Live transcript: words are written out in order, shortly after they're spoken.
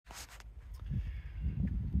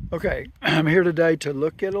Okay, I'm here today to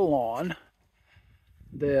look at a lawn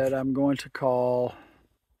that I'm going to call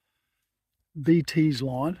BT's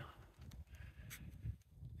lawn.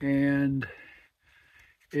 And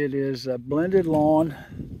it is a blended lawn,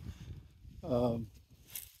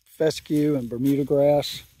 fescue and Bermuda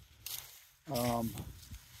grass.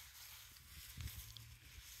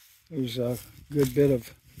 There's a good bit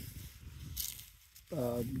of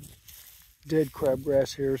dead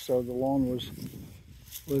crabgrass here, so the lawn was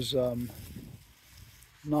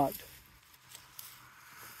not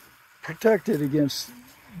protected against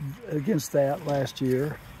that last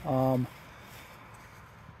year.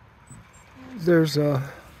 There's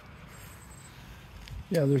a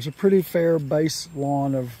pretty fair base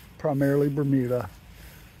lawn of primarily Bermuda,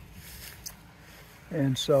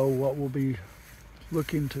 and so what we'll be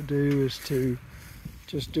looking to do is to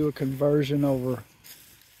just do a conversion over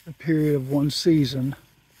a period of one season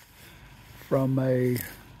from a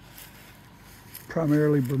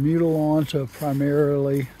primarily Bermuda lawn to a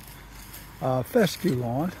primarily fescue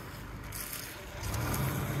lawn.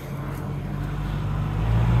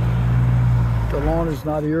 The lawn is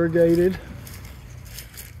not irrigated.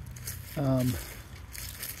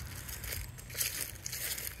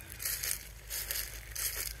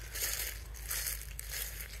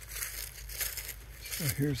 So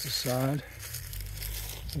here's the side.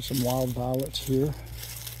 There's some wild violets here.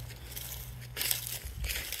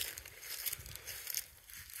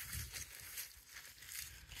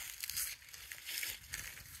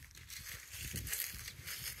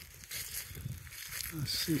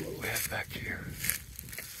 Let's see what we have back here.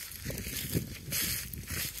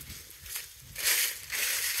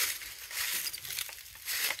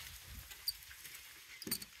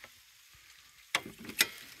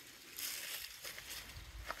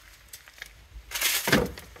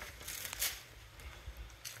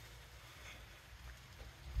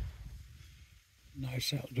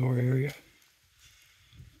 Nice outdoor area.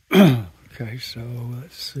 Okay, so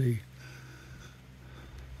let's see.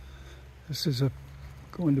 This is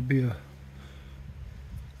going to be a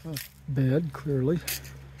bed, clearly.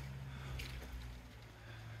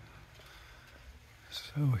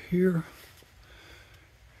 So here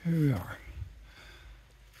we are.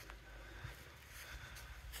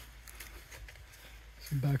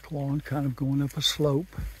 The back lawn kind of going up a slope.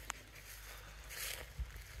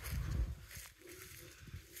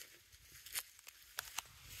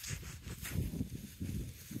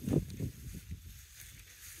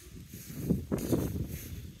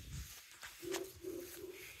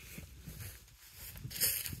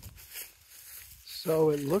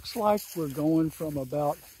 So it looks like we're going from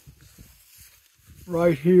about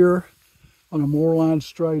right here on a moor line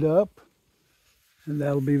straight up, and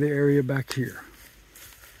that'll be the area back here.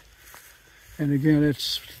 And again,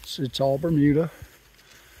 it's all Bermuda,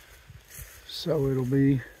 so it'll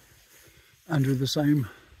be under the same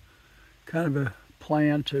kind of a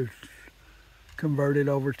plan to convert it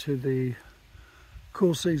over to the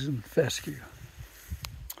cool season fescue.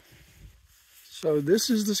 So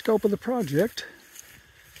this is the scope of the project.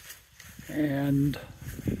 And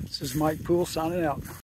this is Mike Poole signing out.